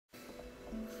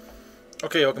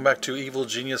Okay, welcome back to Evil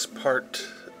Genius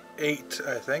Part 8,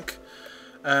 I think.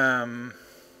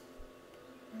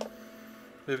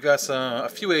 We've got a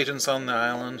few agents on the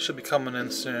island. Should be coming in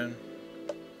soon.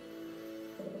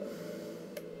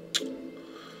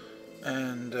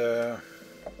 And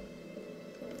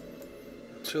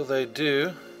until they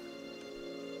do,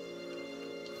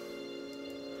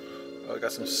 I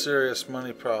got some serious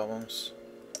money problems.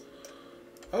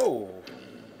 Oh,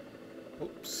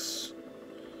 oops.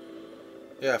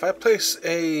 Yeah, if I place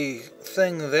a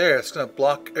thing there, it's going to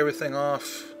block everything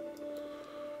off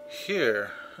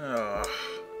here. Oh.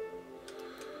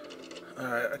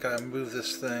 Alright, I gotta move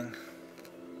this thing.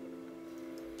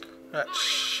 That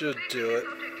should do it.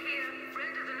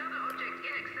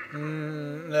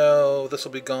 No, this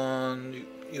will be gone.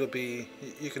 You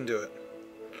can do it.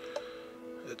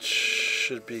 It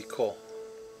should be cool.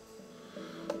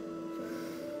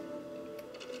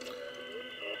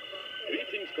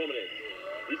 Greetings, comrades.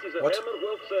 This is a What? Hammer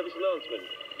World Service announcement.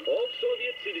 All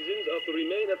Soviet citizens are to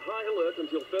remain at high alert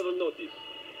until further notice.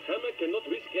 Hammer cannot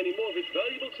risk any more of its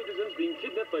valuable citizens being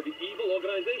kidnapped by the evil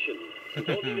organization.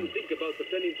 Don't even think about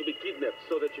pretending to be kidnapped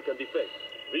so that you can defect.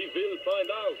 We will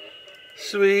find out.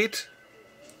 Sweet.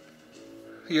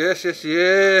 Yes, yes,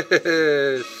 yes.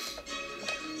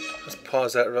 Let's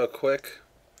pause that real quick.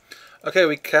 Okay,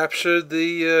 we captured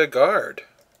the guard.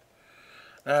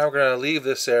 Now we're going to leave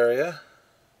this area.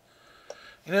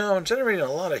 You know, I'm generating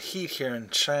a lot of heat here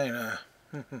in China.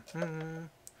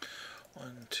 1,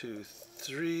 2,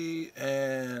 3,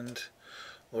 and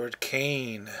Lord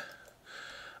Kane.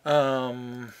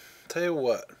 Tell you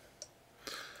what.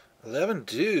 11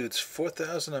 dudes,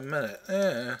 4,000 a minute.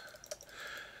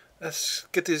 Let's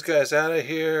get these guys out of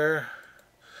here.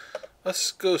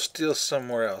 Let's go steal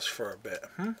somewhere else for a bit.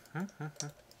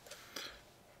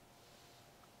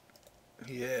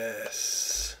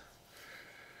 Yes.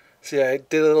 See, I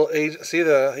did a little age. See,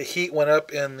 the heat went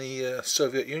up in the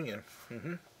Soviet Union.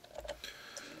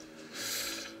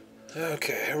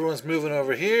 Okay, everyone's moving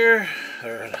over here.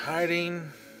 They're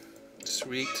hiding.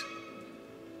 Sweet.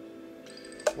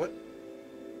 What?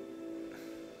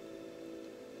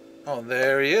 Oh,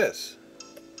 there he is.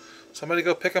 Somebody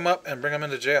go pick him up and bring him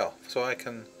into jail so I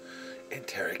can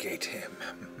interrogate him.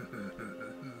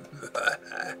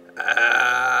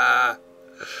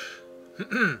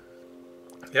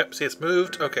 Yep, see, it's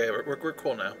moved. Okay, we're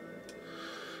cool now.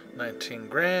 19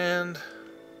 grand.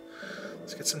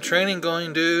 Let's get some training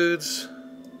going, dudes.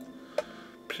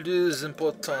 Plus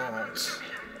important.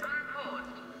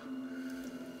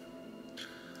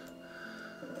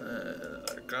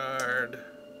 Our guard.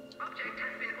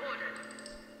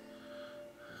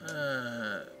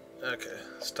 Okay,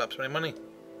 stop spending money.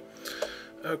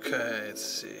 Okay, let's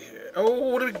see here. Oh,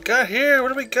 what do we got here? What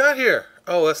do we got here?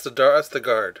 Oh, that's the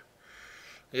guard.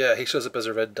 Yeah, he shows up as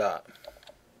a red dot.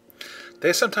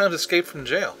 They sometimes escape from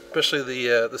jail, especially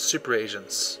the super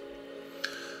agents.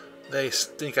 They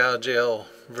sneak out of jail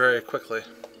very quickly,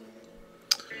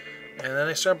 and then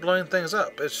they start blowing things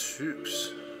up. It's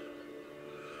oops.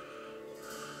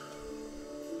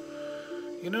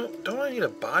 You know, don't I need a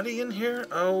body in here?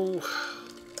 Oh,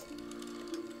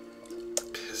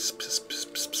 piss, piss, piss,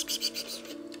 piss, piss, piss, piss.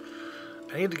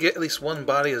 I need to get at least one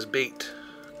body as bait.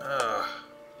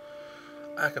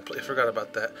 I completely forgot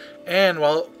about that. And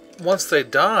once they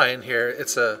die in here,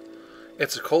 it's a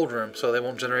cold room, so they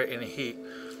won't generate any heat.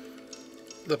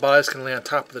 The bodies can lay on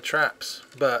top of the traps,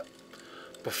 but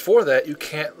before that, you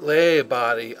can't lay a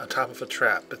body on top of a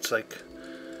trap. It's like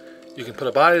you can put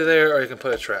a body there, or you can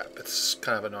put a trap. It's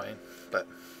kind of annoying, but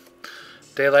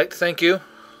daylight. Thank you.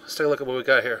 Let's take a look at what we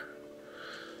got here.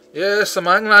 Yes, some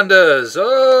Englanders.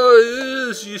 Oh,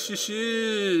 yes, yes, yes,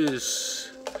 yes.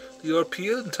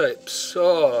 European types.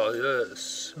 Oh,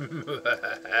 yes.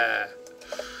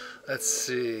 Let's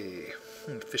see.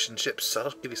 Fish and chips.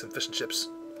 I'll give you some fish and chips.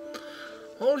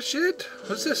 Holy shit.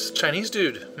 What's this? Chinese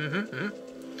dude.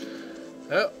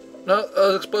 Oh, no,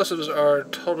 those explosives are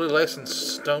totally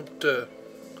licensed.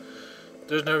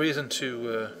 There's no reason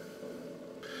to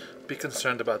be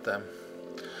concerned about them.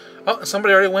 Oh,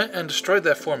 somebody already went and destroyed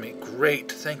that for me.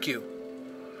 Great. Thank you.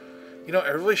 You know, I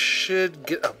really should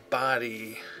get a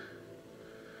body.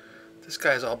 This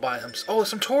guy's all by himself. Oh,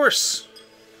 some tourists.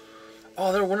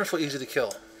 Oh, they're wonderful, easy to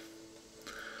kill.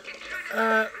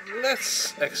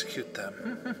 Let's execute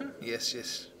them. Yes,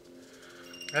 yes.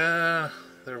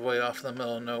 They're way off in the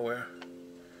middle of nowhere.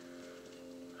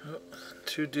 Oh,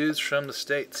 2 dudes from the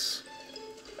States.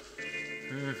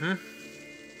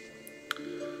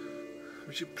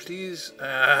 Would you please,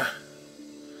 I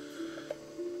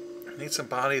need some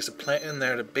bodies to plant in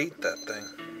there to bait that thing.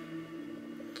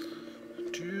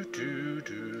 Do, do,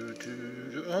 do, do.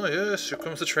 Oh yes, here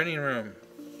comes the training room.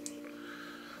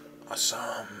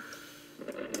 Awesome.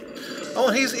 Oh,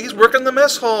 he's working the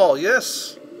mess hall.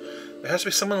 Yes, there has to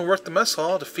be someone who worked the mess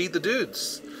hall to feed the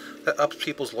dudes. That ups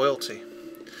people's loyalty.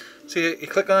 See, you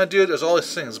click on a dude. There's all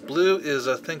these things. Blue is,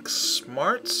 I think,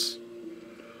 smarts.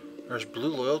 There's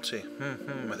blue loyalty.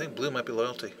 I think blue might be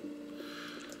loyalty.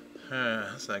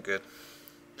 That's not good.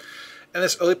 And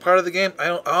this early part of the game, I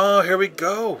don't. Oh, here we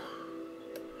go.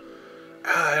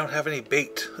 I don't have any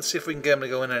bait. Let's see if we can get him to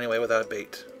go in anyway without a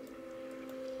bait.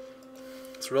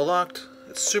 It's real locked.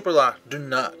 It's super locked. Do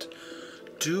not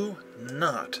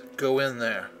go in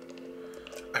there.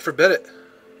 I forbid it.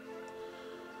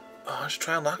 Oh, just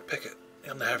try and lockpick it.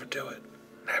 You'll never do it.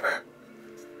 Never.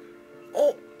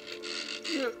 Oh.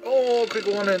 Yeah. Oh, okay,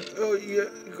 go on in. Oh, yeah.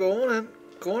 Go on in.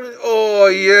 Go on in. Oh,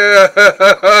 yeah.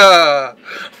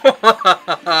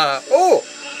 Oh.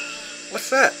 What's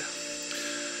that?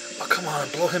 Oh, come on.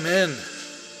 Blow him in.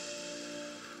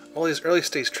 All these early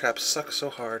stage traps suck so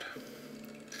hard.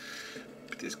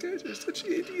 But these guys are such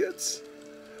idiots.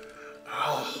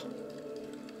 Oh.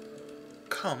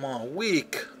 Come on,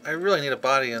 weak. I really need a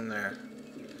body in there.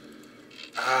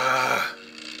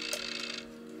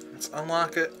 Let's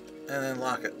unlock it and then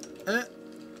lock it.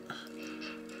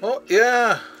 Oh,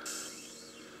 yeah.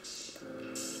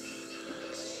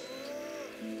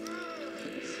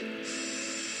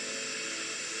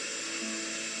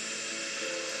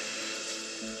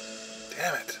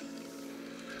 Damn it.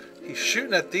 He's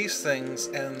shooting at these things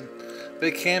and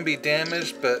they can be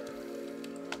damaged, but...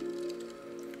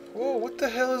 Whoa, what the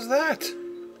hell is that?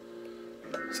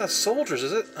 It's not soldiers,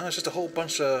 is it? Oh, it's just a whole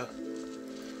bunch of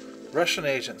Russian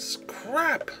agents.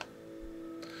 Crap!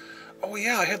 Oh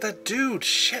yeah, I have that dude.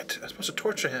 Shit, I'm supposed to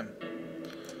torture him.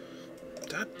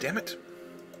 God damn it.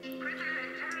 Prisoner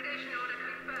interrogation order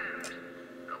confirmed.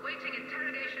 Awaiting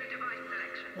interrogation device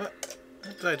selection. What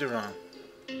did I do wrong?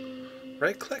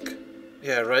 Right click?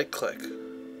 Yeah, right click.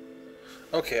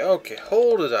 Okay,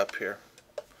 hold it up here.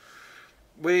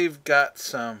 We've got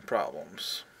some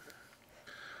problems.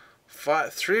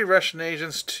 3 Russian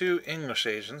agents, 2 English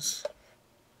agents.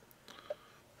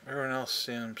 Everyone else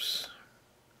seems...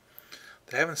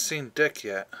 They haven't seen Dick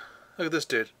yet. Look at this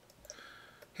dude.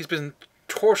 He's been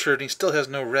tortured and he still has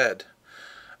no red.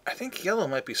 I think yellow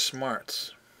might be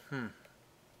smarts.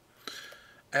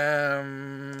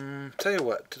 Tell you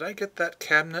what, did I get that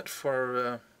cabinet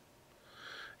for...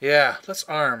 Yeah, let's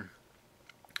arm.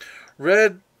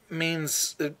 Red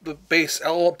means the base,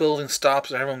 all building stops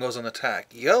and everyone goes on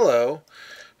attack. Yellow,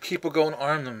 people go and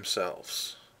arm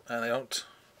themselves. And they don't...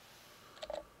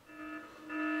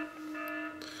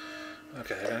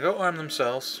 Okay, they're going to go arm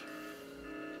themselves.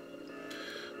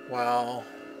 Wow.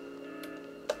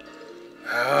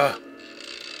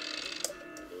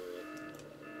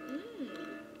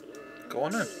 Go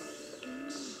on in.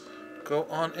 Go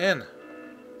on in.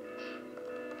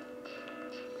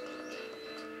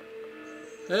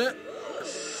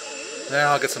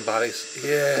 Now I'll get some bodies.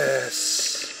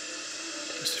 Yes.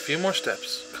 Just a few more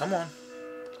steps. Come on.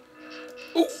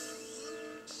 Ooh.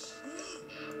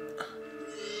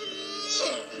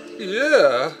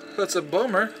 Yeah, that's a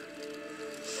bummer.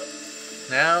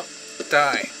 Now,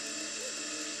 die.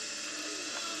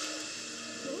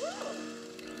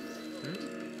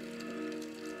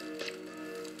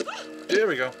 There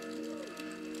we go.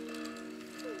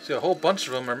 See, a whole bunch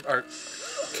of them are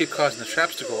keep causing the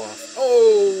traps to go off.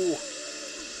 Oh!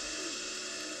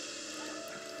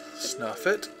 Snuff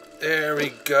it. There we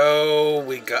go.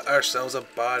 We got ourselves a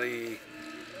body.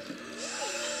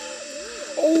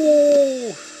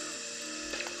 Oh!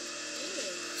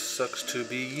 Sucks to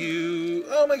be you.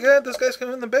 Oh my god, this guy's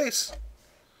coming in the base.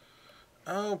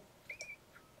 Oh.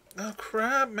 Oh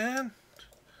crap, man.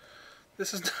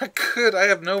 This is not good. I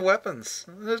have no weapons.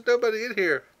 There's nobody in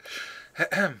here.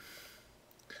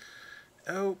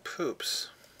 Oh, poops.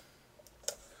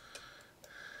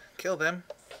 Kill them.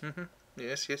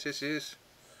 Yes.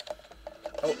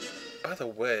 Oh, by the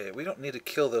way, we don't need to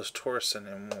kill those tourists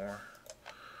anymore.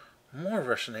 More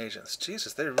Russian agents.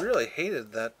 Jesus, they really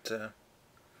hated that,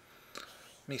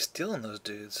 me stealing those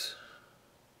dudes.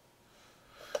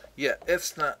 Yeah,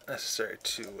 it's not necessary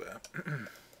to,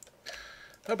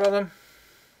 no problem.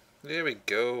 There we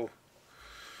go.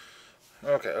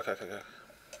 Okay.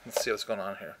 Let's see what's going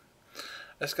on here.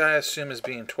 This guy, I assume, is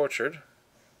being tortured.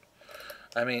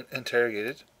 I mean,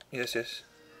 interrogated. Yes.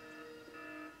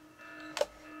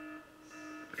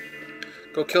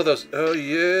 Go kill those. Oh,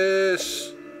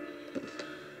 yes.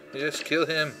 Yes, kill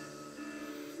him.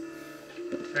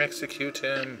 Execute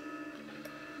him.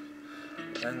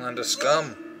 England a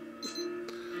scum.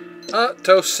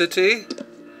 Toast City.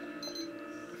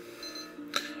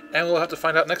 And we'll have to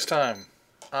find out next time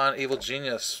on Evil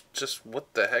Genius just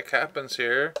what the heck happens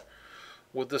here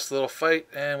with this little fight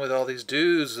and with all these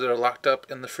dudes that are locked up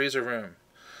in the freezer room,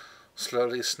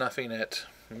 slowly snuffing it.